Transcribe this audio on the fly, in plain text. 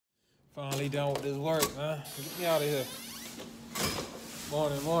Finally done with this work, man. Get me out of here.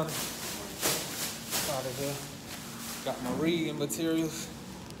 Morning. Out of here. Got my reading materials.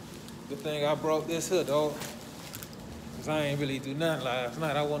 Good thing I brought this here, dog. Cause I ain't really do nothing last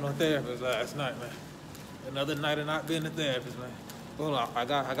night. I wasn't on therapist last night, man. Another night of not being a therapist, man. Hold on, I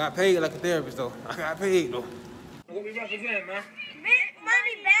got paid like a therapist, though. I got paid, though. What we represent, man? Big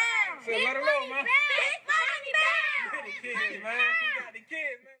money bound. So let her know, man. Big money bound. The kids, man. We got the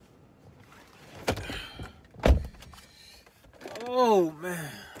kids, man. Oh, man.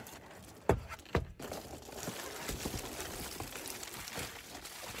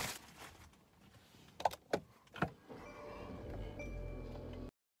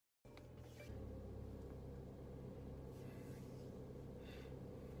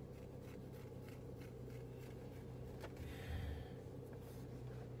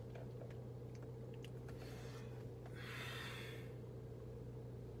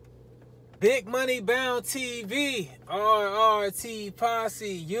 Big Money Bound TV, RRT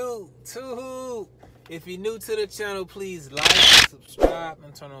Posse, YouTube. If you're new to the channel, please like, subscribe,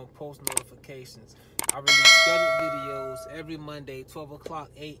 and turn on post notifications. I release scheduled videos every Monday, 12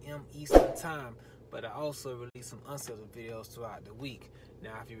 o'clock a.m. Eastern Time, but I also release some unscheduled videos throughout the week.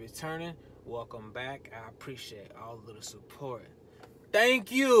 Now, if you're returning, welcome back. I appreciate all of the support.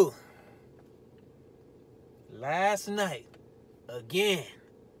 Thank you. Last night, again,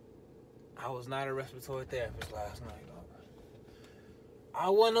 I was not a respiratory therapist last night, dog.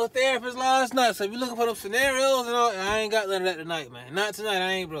 I wasn't no therapist last night, so if you're looking for them scenarios and all, I ain't got none of that tonight, man. Not tonight,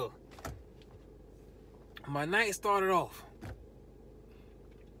 I ain't, bro. My night started off.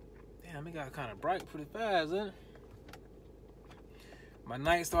 Damn, it got kind of bright pretty fast, didn't it? My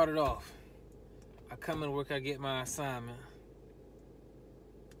night started off. I come in work, I get my assignment.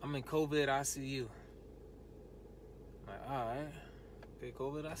 I'm in COVID ICU. I'm like, all right. Okay,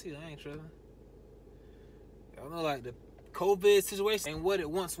 COVID, I see. I ain't tripping. Y'all know, like, the COVID situation ain't what it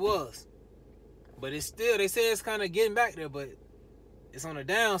once was. But it's still, they say it's kind of getting back there, but it's on the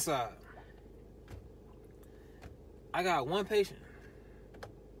downside. I got one patient.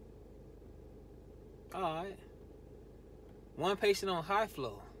 All right. One patient on high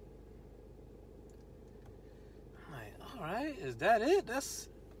flow. I'm like, all right, is that it? That's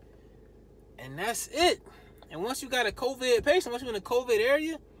it. And once you got a COVID patient, once you're in a COVID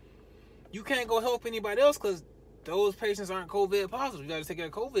area, you can't go help anybody else because those patients aren't COVID positive. You got to take care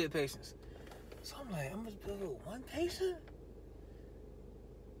of COVID patients. So I'm like, I'm just dealing with one patient?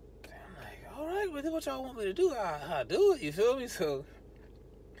 I'm like, all right, but then what y'all want me to do? I do it, you feel me? So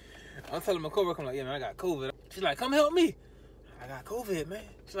I'm telling my coworker, I'm like, yeah, man, I got COVID. She's like, come help me. I got COVID, man.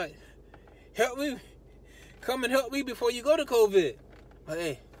 She's like, help me. Come and help me before you go to COVID. But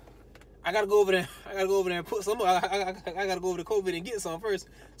hey, I gotta go over there. And put some. I gotta go over to COVID and get some first.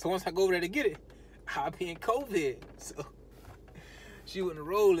 So once I go over there to get it, I'll be in COVID. So she wasn't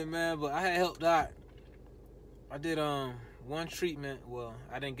rolling, man. But I had helped out. I did one treatment. Well,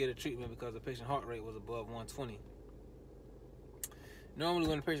 I didn't get a treatment because the patient heart rate was above 120. Normally,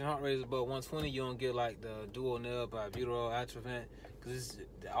 when the patient heart rate is above 120, you don't get like the dual neb butyryl atropine because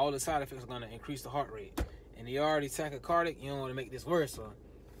all the side effects are gonna increase the heart rate. And you're already tachycardic. You don't want to make this worse, so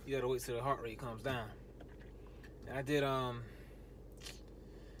you gotta wait till the heart rate comes down. And I did,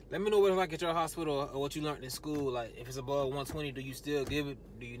 let me know what it's like at your hospital or what you learned in school. Like, if it's above 120, do you still give it?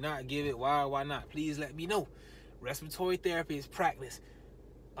 Do you not give it? Why not? Please let me know. Respiratory therapy is practiced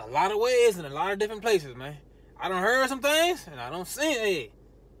a lot of ways in a lot of different places, man. I done heard some things, and I don't see it. Hey,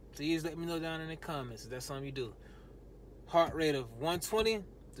 please let me know down in the comments if that's something you do. Heart rate of 120,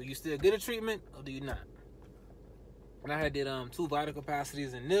 do you still get a treatment or do you not? And I did 2 vital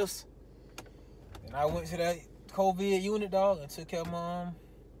capacities in NIFs. And I went to that COVID unit, dog, and took care of my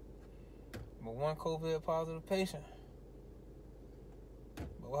one COVID positive patient.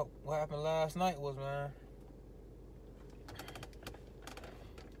 But what happened last night was, man,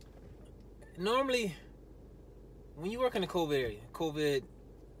 normally when you work in the COVID area, COVID,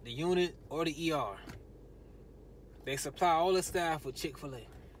 the unit or the ER, they supply all the staff with Chick-fil-A.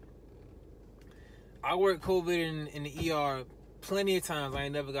 I worked COVID in the ER plenty of times. I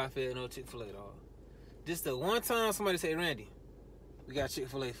ain't never got fed no Chick-fil-A, dog. Just the one time somebody said, Randy, we got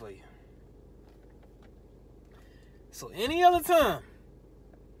Chick-fil-A for you. So any other time,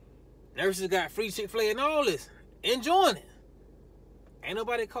 nurses got free Chick-fil-A and all this, enjoying it. Ain't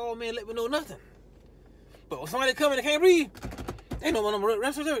nobody called me and let me know nothing. But when somebody come in and can't breathe, they know my number.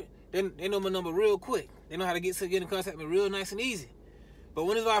 They know my number real quick. They know how to get in contact with me real nice and easy. But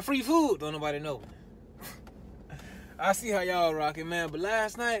when it's about free food, don't nobody know. I see how y'all rocking, man. But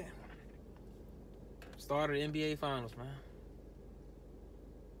last night, started the NBA Finals, man.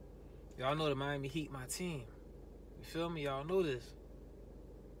 Y'all know the Miami Heat my team. You feel me? Y'all know this.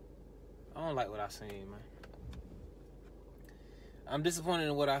 I don't like what I seen, man. I'm disappointed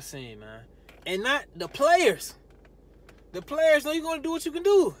in what I seen, man. And not the players. The players know you're going to do what you can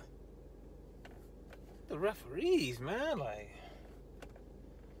do. The referees, man, like...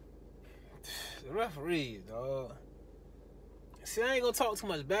 The referees, dog. See, I ain't going to talk too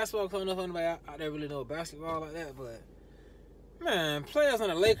much basketball because I don't know if anybody out there really know basketball like that, but... Man, players on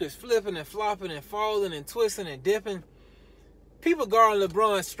the Lakers flipping and flopping and falling and twisting and dipping. People guarding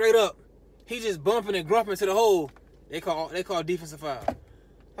LeBron straight up. He just bumping and grumping to the hole. They call defensive foul.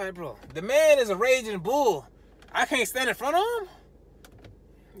 Like, bro, the man is a raging bull. I can't stand in front of him?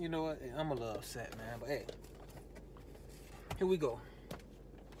 You know what? I'm a little upset, man. But, hey, here we go.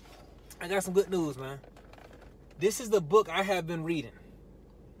 I got some good news, man. This is the book I have been reading.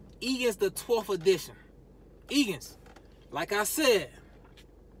 Egan's the 12th edition. Egan's. Like I said,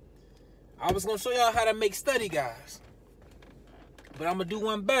 I was going to show y'all how to make study guides. But I'm going to do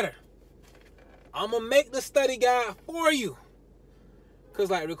one better. I'm going to make the study guide for you. Because,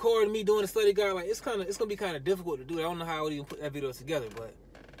 like, recording me doing the study guide, like, it's going to be kind of difficult to do. I don't know how I would even put that video together, but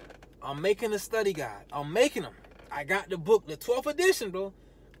I'm making the study guide. I'm making them. I got the book, the 12th edition, bro.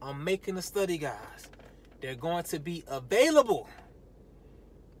 I'm making the study guides. They're going to be available.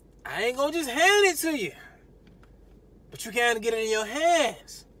 I ain't going to just hand it to you. But you can't get it in your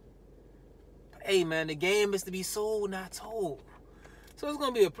hands. But, hey, man, the game is to be sold, not told. So it's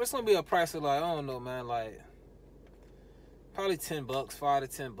gonna be a price of, like, I don't know, man, like probably $10, $5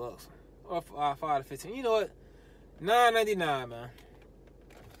 to $10, or $5 to $15. You know what? $9.99, man.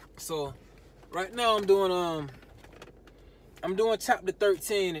 So right now I'm doing chapter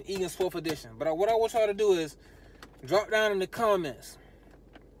 13 in Egan's 4th edition. But what I want y'all to do is drop down in the comments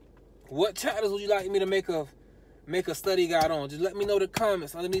what chapters would you like me to make a study guide on. Just let me know in the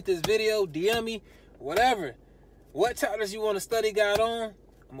comments underneath this video, DM me, whatever. What chapters you want a study guide on,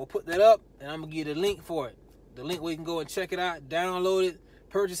 I'm going to put that up, and I'm going to give you the link for it. The link where you can go and check it out, download it,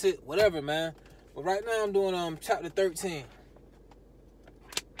 purchase it, whatever, man. But right now I'm doing chapter 13.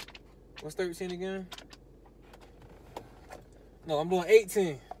 What's 13 again? No, I'm doing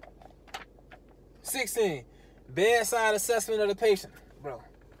 18. 16. Bedside assessment of the patient. Bro,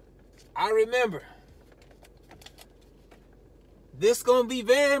 I remember. This going to be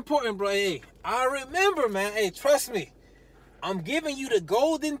very important, bro. Hey, I remember, man. Hey, trust me. I'm giving you the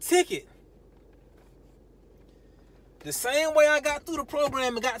golden ticket. The same way I got through the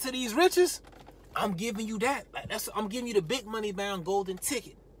program and got to these riches, I'm giving you that. Like, I'm giving you the big money bound golden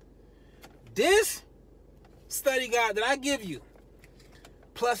ticket. This study guide that I give you,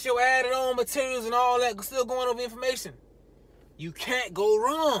 plus your added on materials and all that, still going over information, you can't go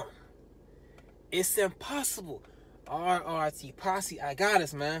wrong. It's impossible. RRT Posse, I got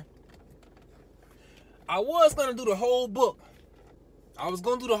us, man. I was going to do the whole book.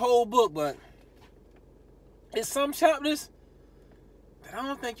 But it's some chapters that I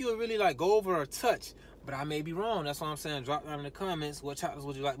don't think you would really like go over or touch. But I may be wrong. That's why I'm saying drop down in the comments what chapters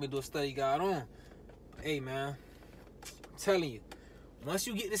would you like me to do a study guide on. Hey, man, I'm telling you, once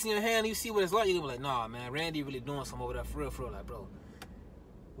you get this in your hand and you see what it's like, you're going to be like, nah, man, Randy really doing something over there for real. Like, bro,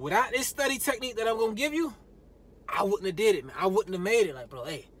 without this study technique that I'm going to give you, I wouldn't have did it, man. I wouldn't have made it. Like, bro,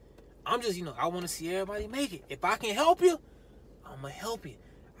 hey, I'm just, I want to see everybody make it. If I can help you, I'm going to help you.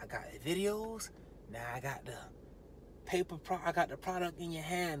 I got the videos. Now I got the I got the product in your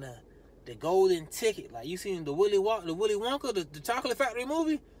hand, the golden ticket. Like, you seen the Willy Wonka, the Chocolate Factory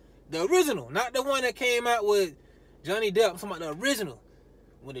movie? The original, not the one that came out with Johnny Depp. I'm talking about the original.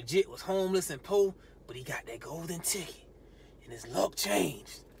 When the jit was homeless and poor, but he got that golden ticket. And his luck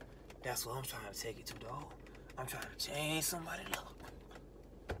changed. That's what I'm trying to take it to, dog. I'm trying to change somebody's luck.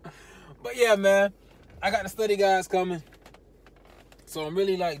 But yeah, man, I got the study guides coming. So I'm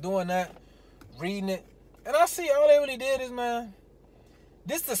really like doing that, reading it. And I see all they really did is, man,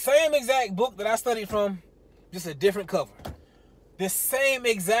 this is the same exact book that I studied from, just a different cover. The same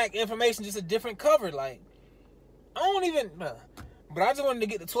exact information, just a different cover. Like, I don't even, but I just wanted to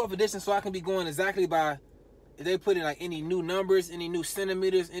get the 12th edition so I can be going exactly by, if they put in like any new numbers, any new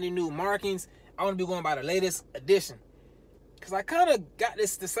centimeters, any new markings, I want to be going by the latest edition. Because I kind of got the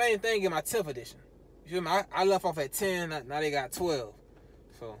same thing in my 10th edition. You feel me? I left off at 10, now they got 12.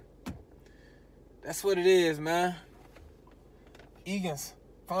 So, that's what it is, man. Egan's,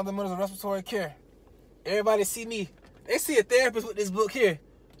 Fundamentals of Respiratory Care. Everybody see me. They see a therapist with this book here.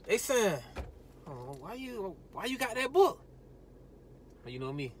 They saying, oh, why you got that book? Well, you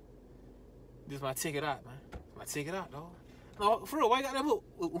know me. This is my ticket out, man. My ticket out, dog. No, for real, why you got that book?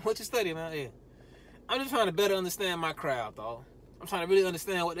 What you studying, man? Yeah. I'm just trying to better understand my crowd, dog. I'm trying to really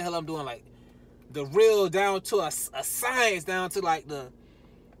understand what the hell I'm doing. Like, the real down to a science, down to like the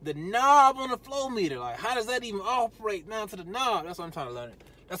knob on the flow meter. Like, how does that even operate down to the knob? That's what I'm trying to learn.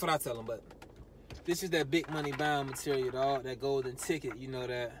 That's what I tell them. But this is that big money bound material, dog. That golden ticket, you know,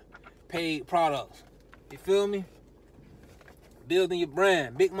 that paid products. You feel me? Building your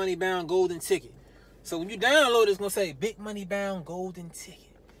brand. Big money bound golden ticket. So when you download it, it's going to say big money bound golden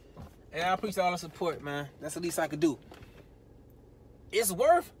ticket. Hey, I appreciate all the support, man. That's the least I could do. It's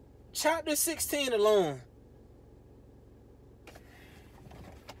worth chapter 16 alone.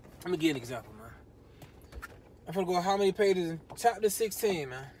 Let me give you an example, man. I'm going to go how many pages in chapter 16,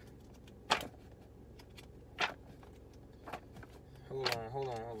 man. Hold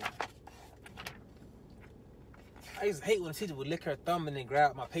on. I used to hate when the teacher would lick her thumb and then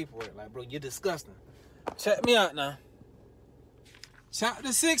grab my paperwork. Like, bro, you're disgusting. Check me out now.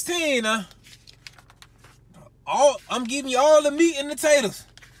 Chapter 16, now. I'm giving you all the meat and the potatoes.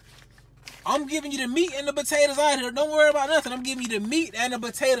 I'm giving you the meat and the potatoes out of here. Don't worry about nothing. I'm giving you the meat and the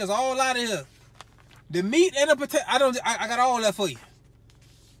potatoes all out of here. The meat and the potato. I got all that for you.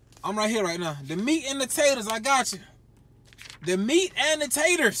 I'm right here right now. The meat and the taters, I got you. The meat and the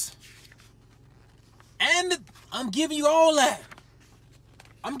taters. I'm giving you all that.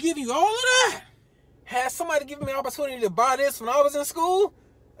 I'm giving you all of that. Had somebody given me an opportunity to buy this when I was in school,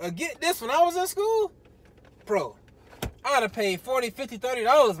 or get this when I was in school, bro, I'd have paid $40, $50,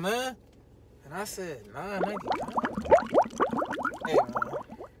 $30, man. And I said, $9.99. Hey, man,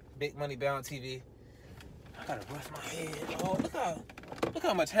 big money bound TV. I gotta brush my head. Oh, look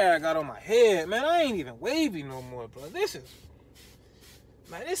how much hair I got on my head, man. I ain't even wavy no more, bro. This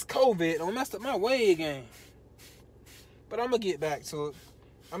COVID done messed up my wave game. But I'm gonna get back to it.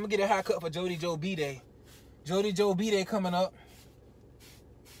 I'm gonna get a haircut for Jody Joe B-Day. Jody Joe B-Day coming up.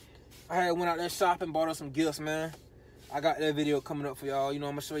 I went out there shopping, bought her some gifts, man. I got that video coming up for y'all. You know,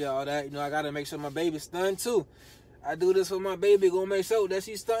 I'm gonna show y'all that. You know, I gotta make sure my baby's stunning too. I do this for my baby, gonna make sure that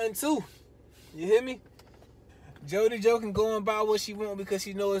she's stunning too. You hear me? Jody Joe can go and buy what she want because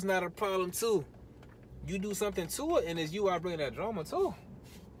she know it's not a problem too. You do something to it, and it's you out bringing that drama too.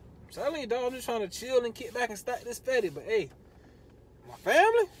 I'm telling you, dog, I'm just trying to chill and kick back and stack this fatty. But hey, my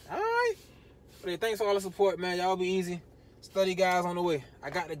family, all right. But hey, thanks for all the support, man. Y'all be easy. Study guys on the way. I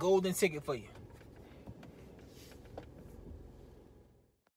got the golden ticket for you.